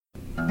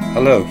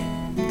Hello,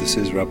 this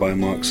is Rabbi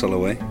Mark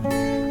Soloway.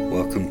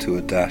 Welcome to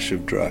A Dash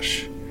of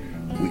Drush,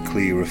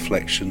 weekly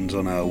reflections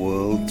on our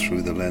world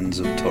through the lens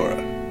of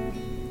Torah.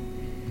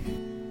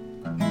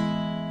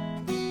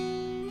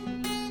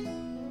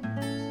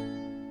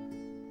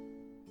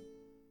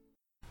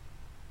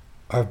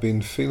 I've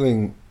been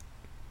feeling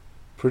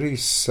pretty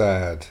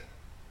sad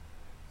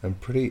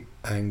and pretty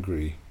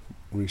angry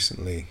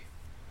recently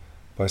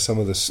by some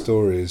of the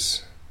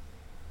stories,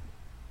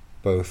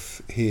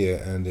 both here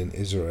and in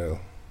Israel,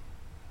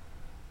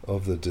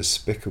 of the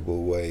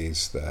despicable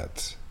ways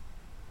that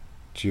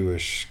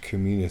Jewish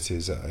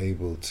communities are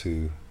able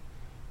to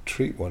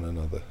treat one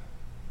another.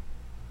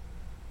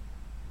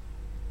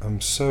 I'm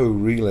so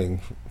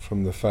reeling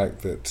from the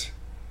fact that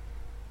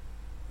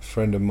a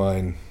friend of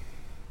mine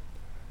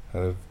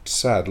had a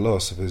sad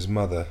loss of his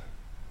mother,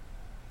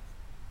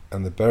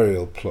 and the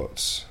burial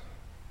plots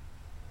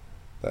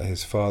that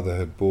his father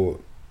had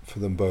bought for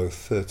them both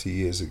 30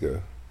 years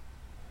ago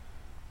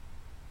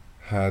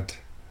had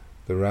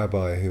the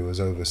rabbi who was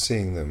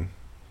overseeing them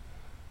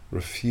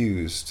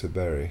refused to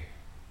bury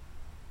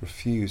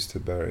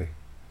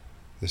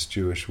this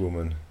Jewish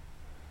woman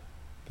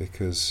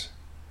because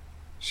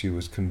she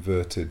was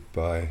converted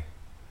by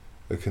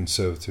a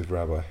conservative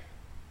rabbi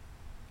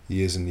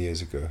years and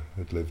years ago,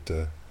 had lived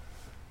a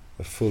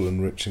full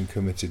and rich and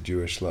committed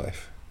Jewish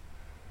life.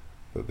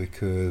 But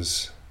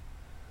because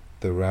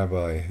the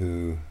rabbi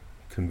who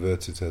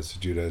converted her to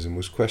Judaism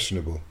was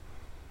questionable,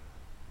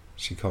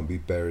 she can't be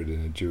buried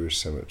in a Jewish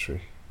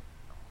cemetery.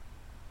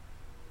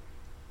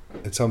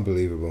 It's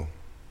unbelievable.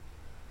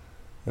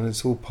 And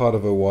it's all part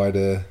of a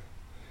wider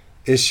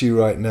issue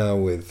right now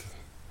with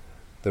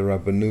the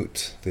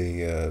Rabbanut,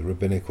 the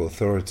rabbinical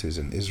authorities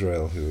in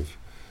Israel, who have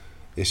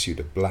issued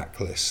a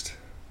blacklist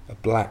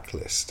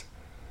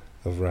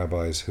of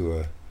rabbis who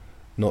are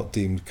not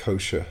deemed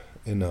kosher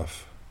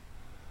enough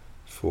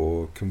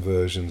for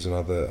conversions and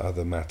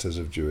other matters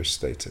of Jewish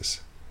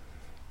status,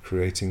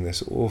 creating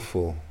this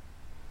awful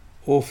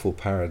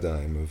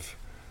paradigm of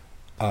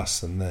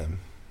us and them.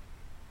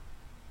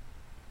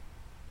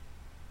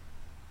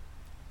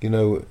 You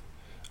know,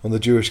 on the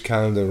Jewish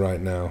calendar right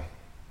now,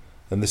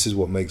 and this is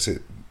what makes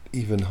it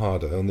even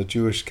harder, on the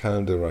Jewish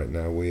calendar right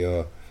now we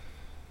are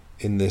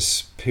in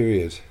this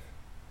period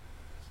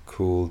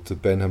called the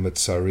Ben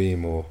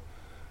HaMetzarim, or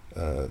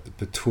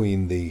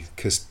between the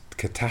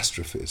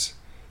catastrophes,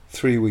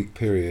 3-week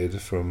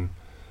period from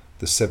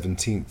the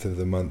 17th of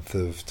the month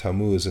of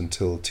Tammuz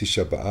until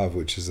Tisha B'Av,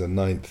 which is the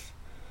 9th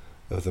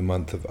of the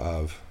month of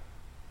Av.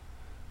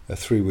 A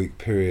 3-week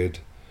period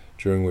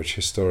during which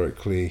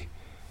historically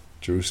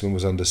Jerusalem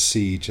was under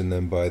siege, and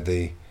then by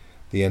the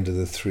end of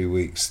the 3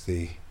 weeks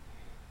the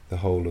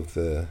whole of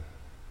the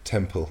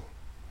temple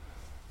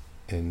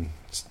in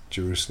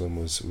Jerusalem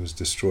was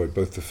destroyed,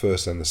 both the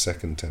first and the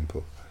second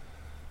temple.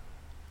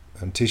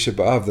 And Tisha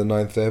B'Av, the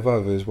 9th day of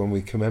Av, is when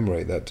we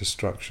commemorate that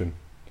destruction.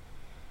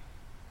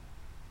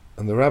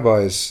 And the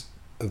rabbis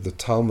of the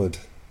Talmud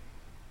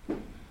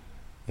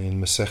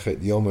in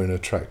Masechet Yoma, in a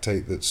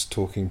tractate that's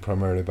talking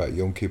primarily about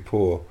Yom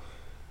Kippur,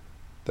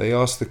 they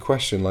ask the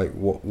question, like,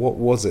 what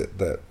was it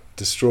that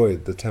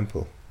destroyed the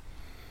temple?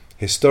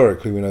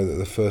 Historically, we know that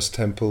the first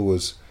temple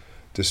was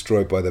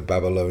destroyed by the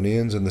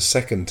Babylonians, and the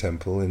second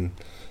temple in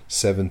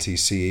 70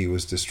 CE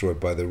was destroyed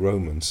by the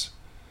Romans.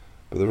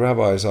 But the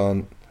rabbis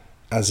aren't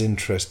as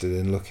interested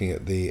in looking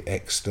at the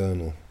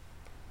external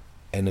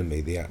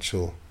enemy, the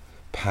actual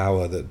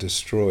power that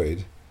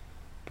destroyed,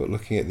 but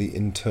looking at the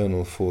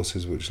internal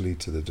forces which lead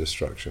to the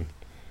destruction.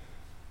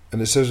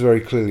 And it says very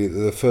clearly that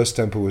the first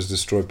temple was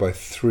destroyed by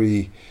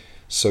 3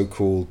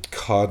 so-called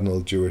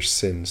cardinal Jewish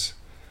sins: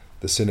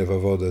 the sin of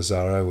Avodah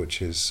Zarah,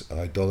 which is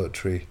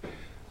idolatry;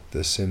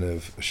 the sin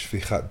of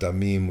Shfichat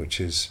Damim,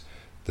 which is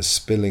the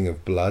spilling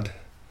of blood,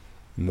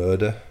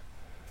 murder;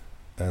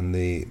 and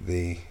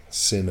the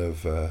sin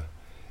of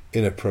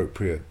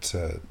inappropriate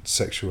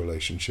sexual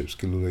relationships,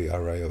 Gilui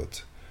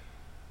Arayot.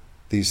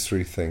 These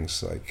 3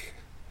 things, like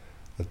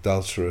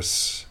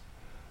adulterous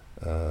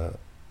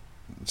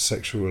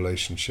sexual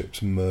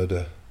relationships,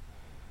 murder,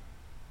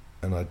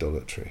 and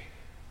idolatry.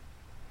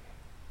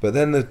 But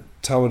then the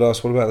Talmud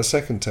asks, what about the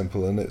second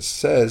temple? And it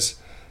says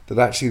that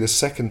actually the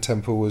second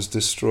temple was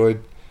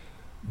destroyed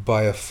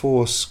by a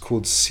force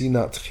called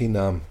Sinat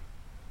Chinam,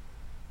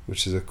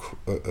 which is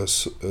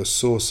a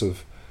source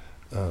of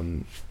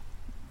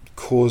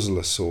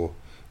causeless or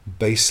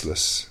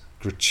baseless,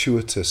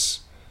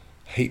 gratuitous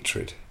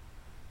hatred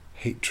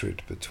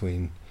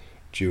between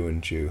Jew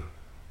and Jew.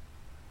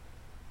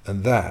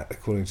 And that,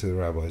 according to the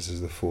rabbis,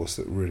 is the force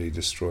that really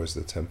destroys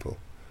the temple.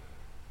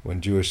 When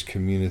Jewish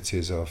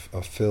communities are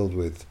filled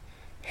with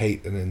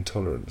hate and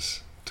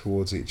intolerance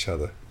towards each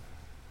other.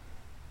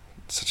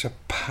 Such a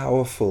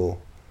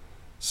powerful,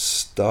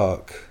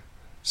 stark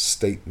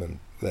statement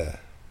there.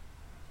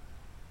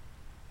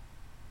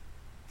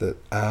 That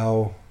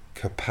our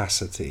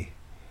capacity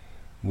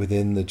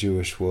within the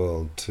Jewish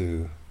world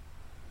to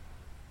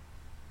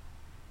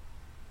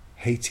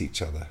hate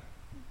each other,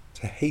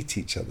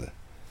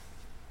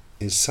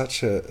 is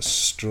such a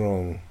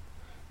strong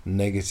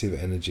negative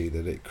energy,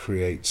 that it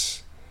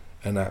creates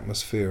an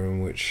atmosphere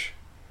in which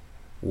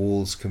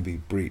walls can be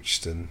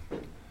breached and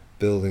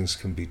buildings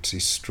can be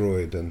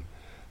destroyed, and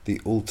the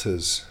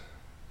altars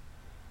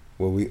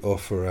where we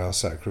offer our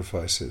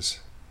sacrifices,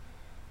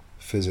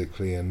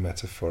 physically and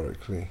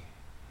metaphorically,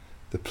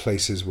 the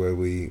places where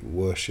we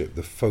worship,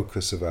 the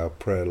focus of our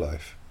prayer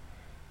life,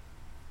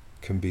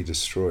 can be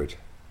destroyed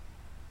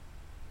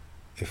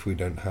if we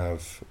don't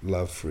have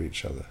love for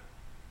each other.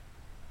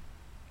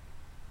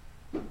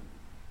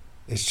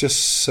 It's just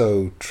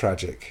so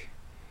tragic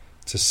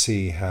to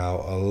see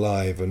how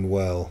alive and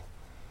well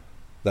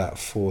that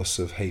force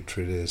of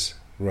hatred is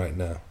right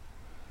now,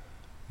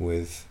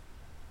 with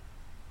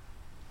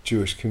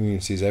Jewish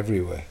communities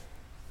everywhere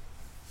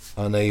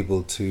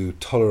unable to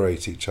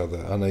tolerate each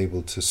other,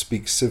 unable to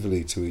speak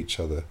civilly to each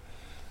other,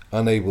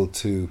 unable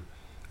to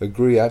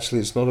agree.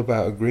 Actually, it's not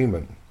about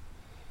agreement.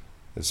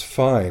 It's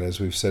fine, as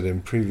we've said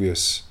in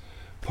previous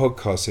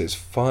podcasts, it's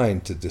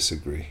fine to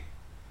disagree.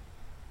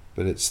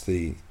 But it's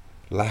the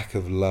lack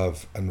of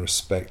love and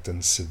respect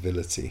and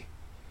civility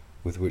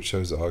with which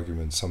those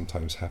arguments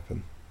sometimes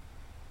happen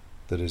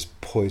that is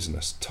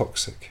poisonous,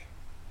 toxic.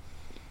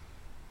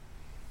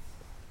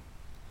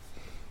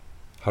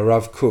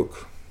 Harav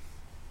Kook,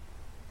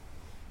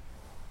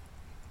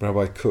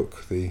 Rabbi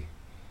Kook, the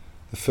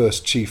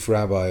first chief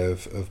rabbi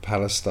of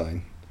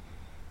Palestine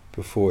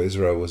before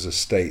Israel was a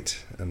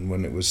state and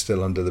when it was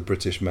still under the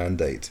British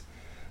mandate,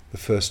 the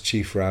first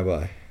chief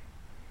rabbi,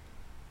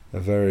 a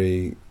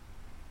very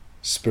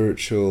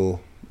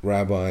spiritual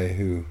rabbi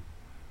who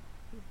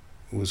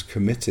was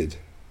committed,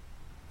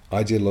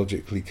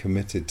 ideologically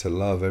committed to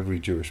love every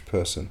Jewish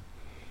person,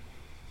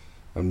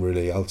 and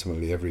really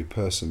ultimately every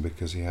person,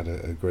 because he had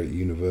a great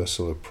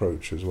universal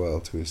approach as well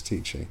to his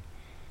teaching.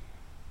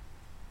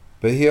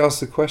 But he asked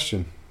the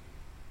question.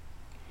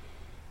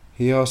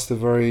 He asked a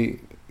very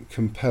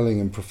compelling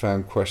and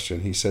profound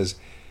question. He says,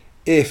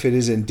 if it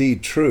is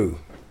indeed true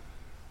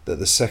that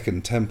the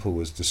second temple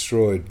was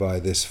destroyed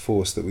by this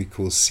force that we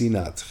call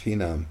sinat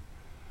chinam,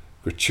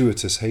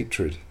 gratuitous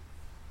hatred,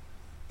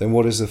 then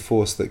what is the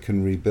force that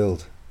can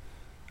rebuild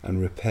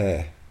and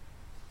repair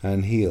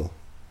and heal?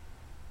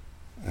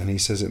 And he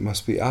says it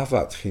must be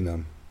avat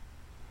chinam,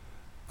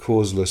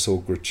 causeless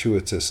or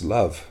gratuitous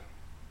love.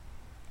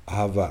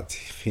 Avat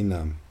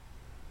chinam,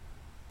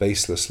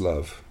 baseless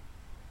love,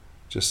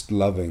 just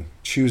loving,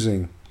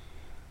 choosing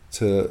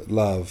to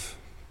love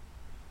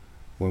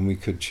when we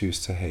could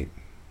choose to hate.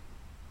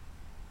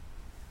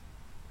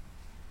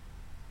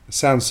 It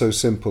sounds so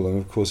simple, and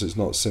of course it's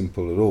not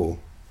simple at all,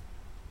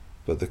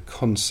 but the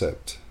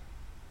concept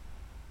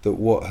that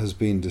what has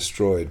been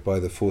destroyed by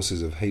the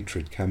forces of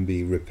hatred can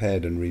be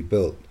repaired and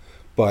rebuilt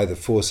by the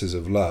forces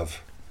of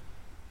love,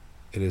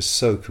 it is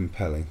so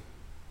compelling.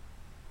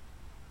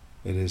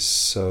 It is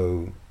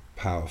so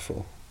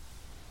powerful.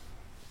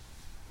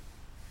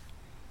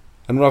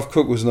 And Rav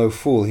Kook was no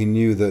fool. He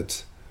knew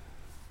that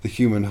the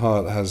human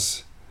heart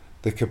has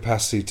the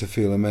capacity to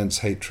feel immense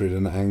hatred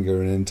and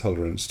anger and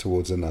intolerance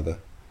towards another.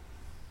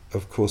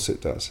 Of course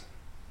it does.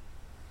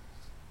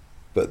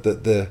 But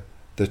that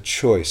the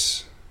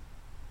choice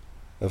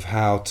of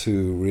how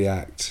to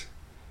react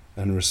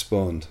and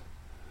respond,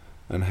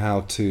 and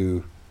how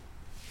to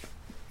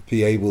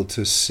be able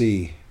to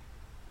see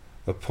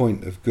a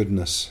point of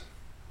goodness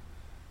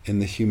in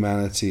the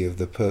humanity of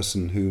the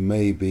person who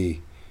may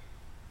be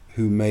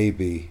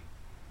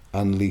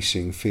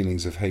unleashing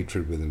feelings of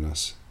hatred within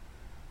us,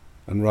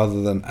 and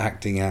rather than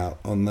acting out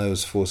on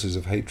those forces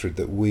of hatred,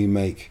 that we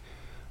make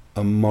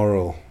a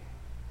moral,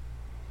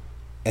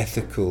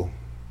 ethical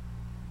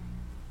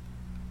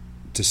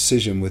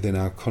decision within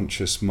our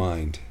conscious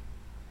mind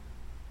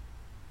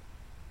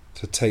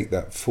to take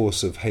that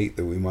force of hate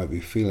that we might be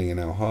feeling in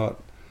our heart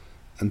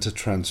and to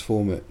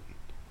transform it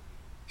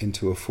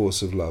into a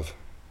force of love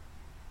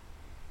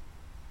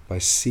by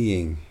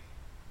seeing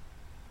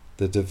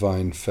the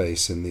divine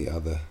face in the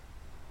other,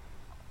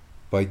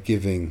 by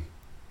giving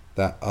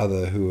that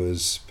other who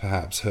has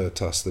perhaps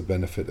hurt us the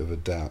benefit of a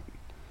doubt,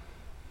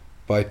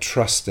 by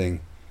trusting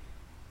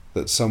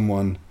that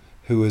someone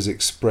who is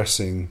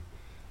expressing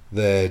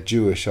their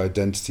Jewish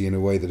identity in a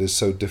way that is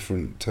so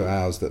different to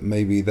ours, that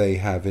maybe they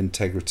have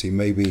integrity,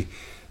 maybe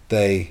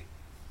they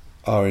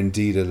are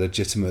indeed a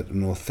legitimate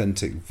and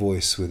authentic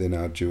voice within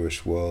our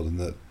Jewish world, and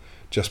that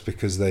just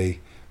because they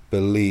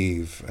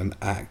believe and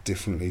act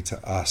differently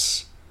to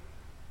us,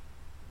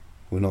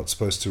 we're not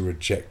supposed to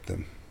reject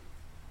them.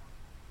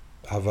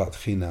 Avat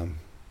chinam,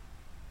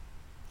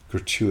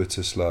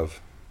 gratuitous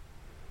love,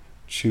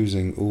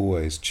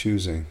 always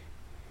choosing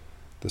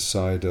the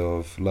side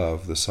of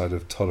love, the side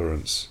of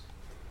tolerance.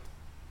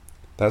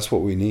 That's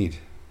what we need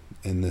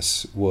in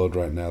this world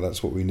right now.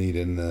 That's what we need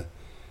in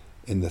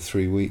the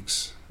 3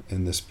 weeks,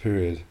 in this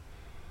period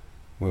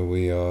where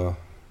we are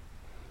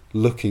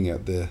looking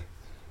at the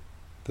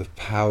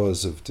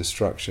powers of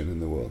destruction in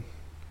the world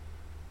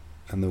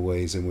and the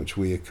ways in which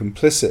we are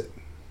complicit.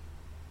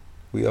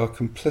 We are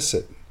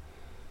complicit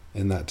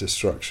in that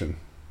destruction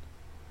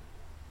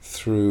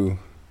through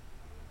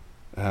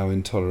our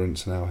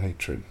intolerance and our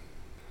hatred.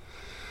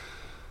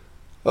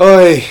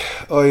 Oi,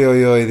 oi,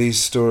 oi, oi! These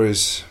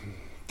stories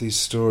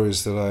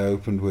that I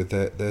opened with,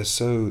 they're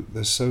so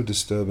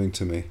disturbing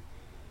to me,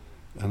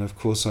 and of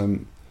course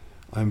I'm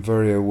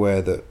very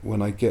aware that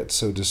when I get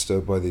so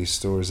disturbed by these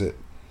stories, it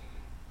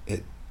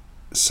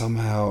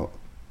somehow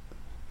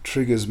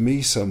triggers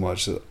me so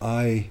much that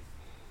I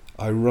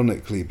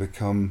ironically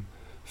become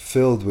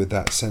filled with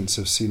that sense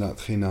of sinat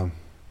chinam.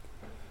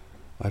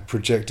 I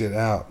project it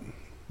out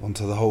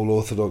onto the whole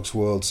Orthodox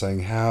world,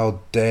 saying,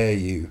 how dare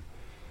you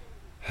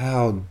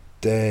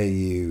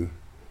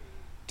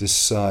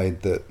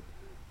decide that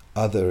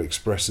other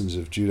expressions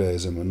of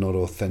Judaism are not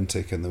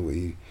authentic and that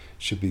we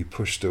should be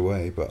pushed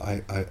away. But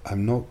I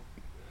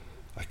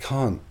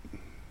can't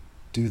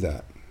do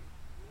that,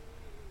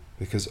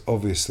 because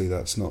obviously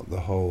that's not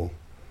the whole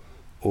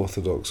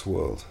Orthodox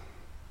world,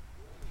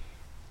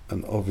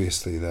 and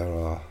obviously there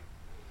are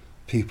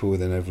people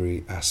within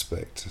every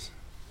aspect,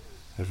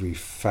 every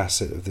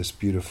facet of this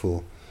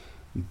beautiful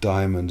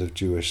diamond of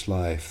Jewish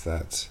life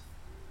that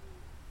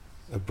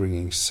are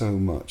bringing so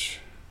much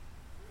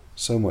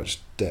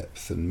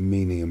depth and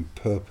meaning and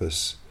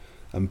purpose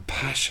and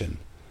passion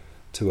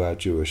to our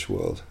Jewish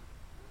world.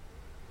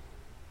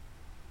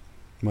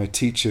 My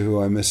teacher, who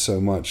I miss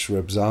so much,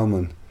 Reb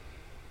Zalman,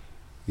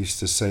 used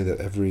to say that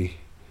every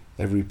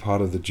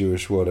part of the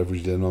Jewish world, every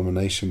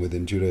denomination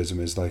within Judaism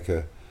is like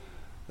a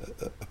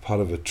part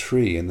of a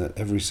tree, and that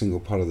every single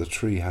part of the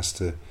tree has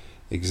to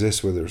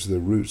exist, whether it's the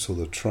roots or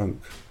the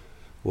trunk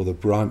or the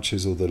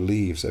branches or the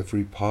leaves.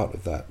 Every part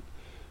of that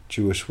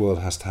Jewish world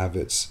has to have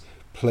its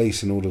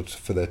place in order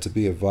for there to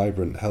be a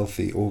vibrant,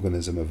 healthy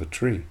organism of a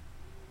tree.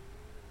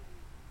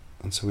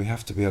 And so we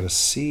have to be able to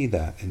see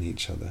that in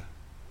each other.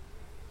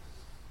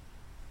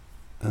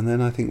 And then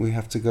I think we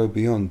have to go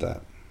beyond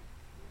that,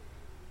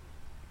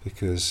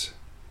 because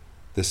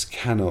this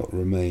cannot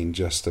remain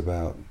just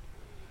about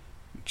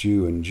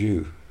Jew and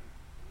Jew.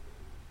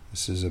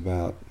 This is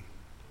about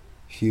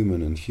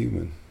human and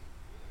human.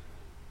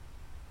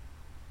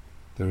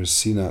 There is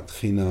sinat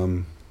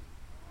chinam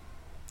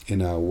in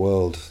our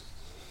world,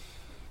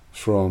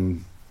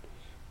 from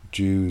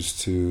Jews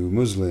to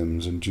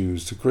Muslims, and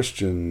Jews to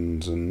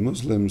Christians, and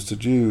Muslims to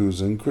Jews,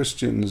 and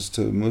Christians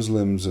to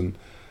Muslims, and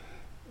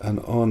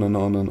on and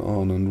on and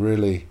on. And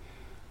really,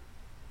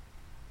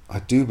 I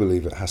do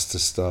believe it has to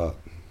start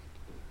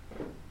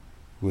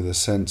with a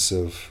sense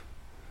of,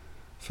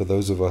 for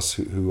those of us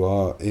who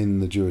are in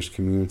the Jewish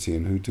community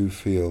and who do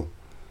feel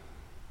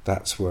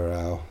that's where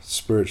our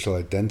spiritual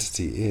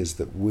identity is,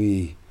 that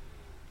we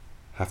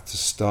have to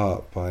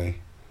start by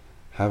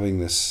having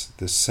this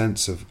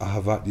sense of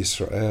Ahavat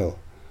Yisrael,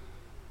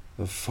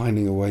 of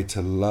finding a way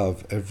to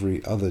love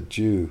every other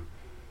Jew,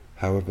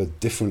 however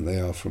different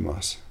they are from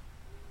us.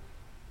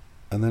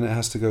 And then it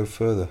has to go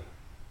further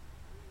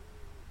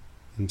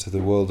into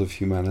the world of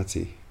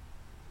humanity,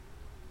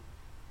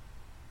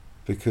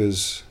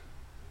 because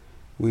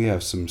we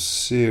have some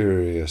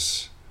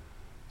serious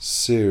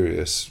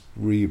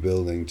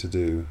rebuilding to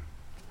do.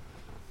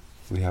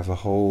 We have a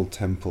whole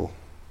temple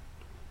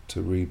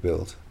to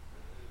rebuild,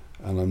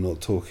 and I'm not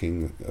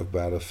talking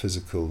about a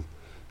physical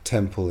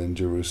temple in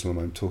Jerusalem.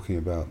 I'm talking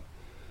about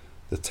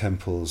the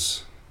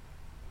temples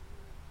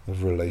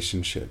of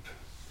relationship,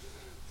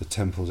 the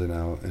temples in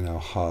our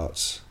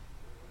hearts,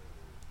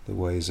 the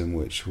ways in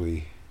which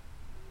we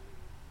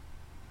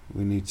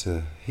need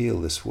to heal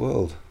this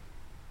world.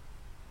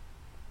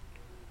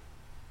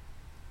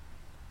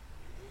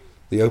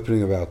 The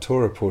opening of our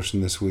Torah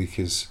portion this week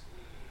is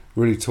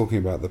really talking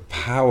about the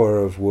power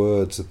of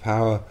words, the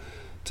power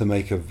to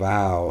make a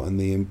vow, and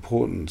the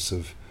importance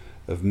of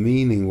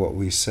meaning what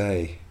we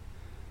say.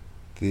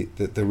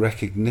 The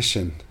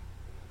recognition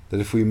that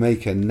if we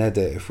make a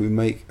neder, if we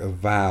make a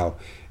vow,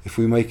 if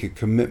we make a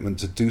commitment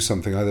to do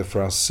something either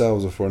for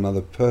ourselves or for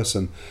another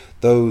person,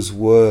 those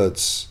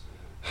words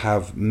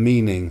have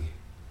meaning,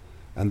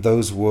 and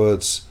those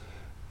words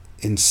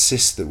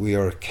insist that we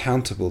are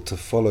accountable to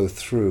follow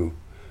through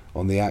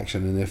on the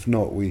action. And if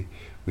not, we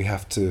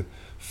have to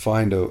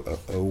find a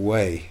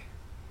way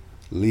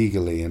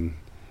legally and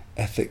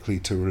ethically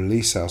to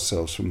release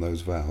ourselves from those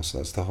vows.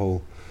 That's the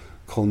whole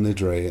Kol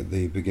Nidre at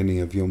the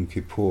beginning of Yom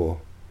Kippur.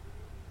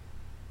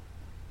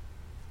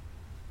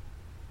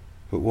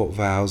 But what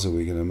vows are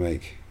we going to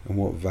make, and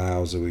what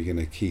vows are we going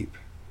to keep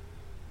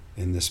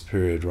in this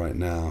period right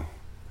now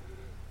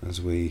as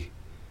we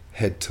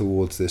head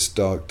towards this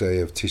dark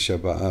day of Tisha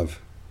B'Av?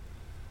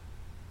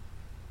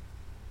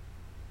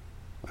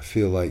 I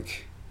feel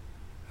like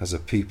as a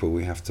people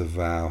we have to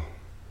vow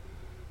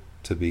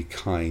to be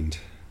kind,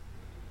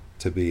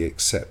 to be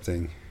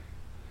accepting,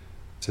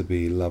 to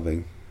be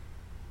loving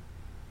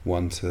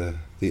one to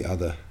the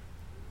other,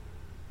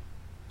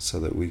 so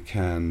that we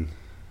can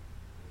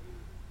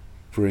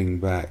bring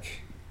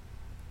back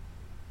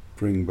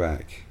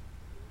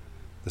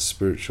the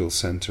spiritual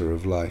center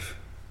of life,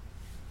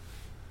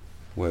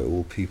 where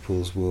all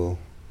peoples will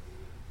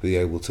be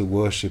able to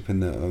worship in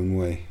their own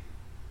way.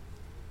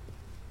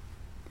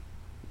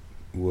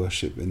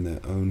 Worship in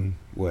their own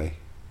way.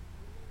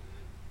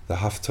 The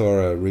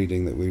Haftarah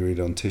reading that we read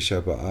on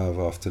Tisha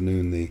B'Av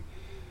afternoon, the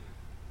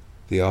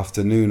the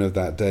afternoon of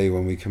that day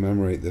when we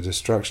commemorate the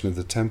destruction of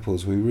the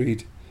temples, we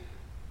read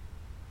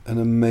an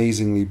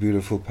amazingly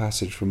beautiful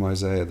passage from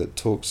Isaiah that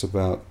talks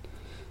about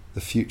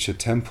the future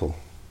temple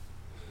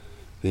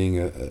being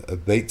a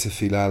Beit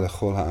Tefillah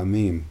L'chol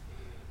Ha'amim,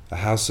 a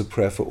house of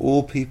prayer for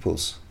all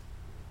peoples.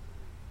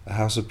 A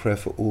house of prayer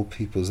for all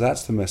peoples.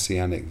 That's the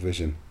Messianic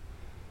vision.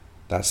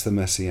 That's the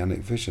Messianic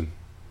vision.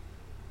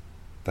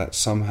 That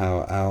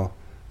somehow our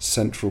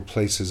central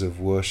places of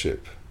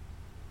worship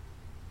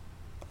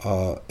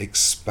are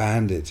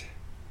expanded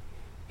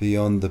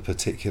beyond the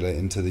particular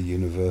into the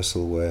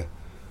universal, where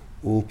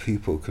all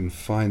people can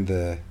find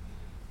their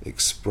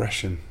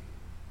expression,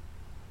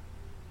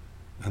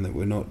 and that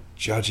we're not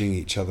judging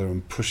each other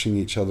and pushing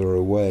each other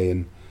away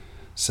and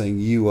saying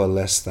you are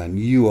less than,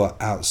 you are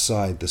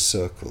outside the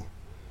circle,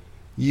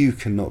 you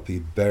cannot be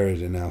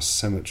buried in our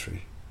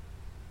cemetery.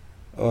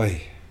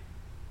 Oi.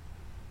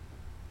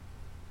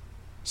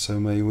 So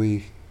may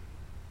we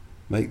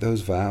make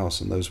those vows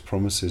and those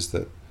promises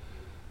that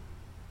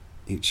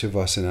each of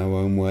us in our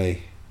own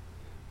way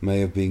may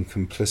have been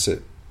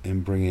complicit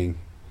in bringing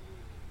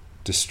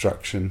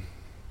destruction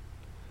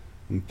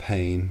and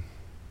pain,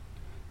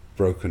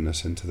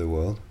 brokenness into the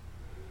world,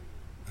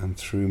 and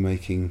through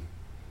making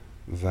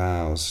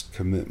vows,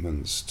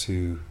 commitments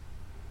to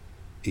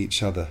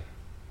each other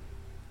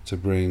to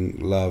bring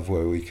love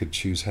where we could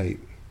choose hate,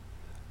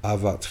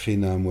 avat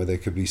chinam where there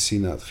could be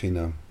sinat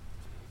chinam.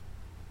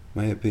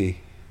 May it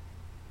be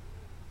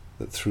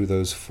that through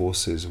those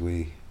forces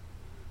we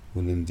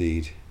will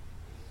indeed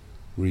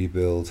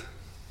rebuild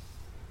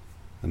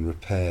and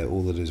repair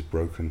all that is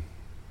broken.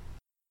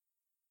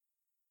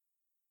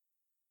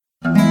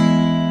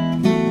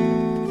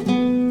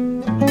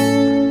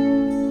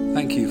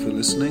 Thank you for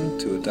listening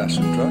to A Dash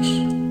of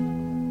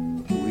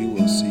Drush. We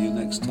will see you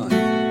next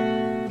time.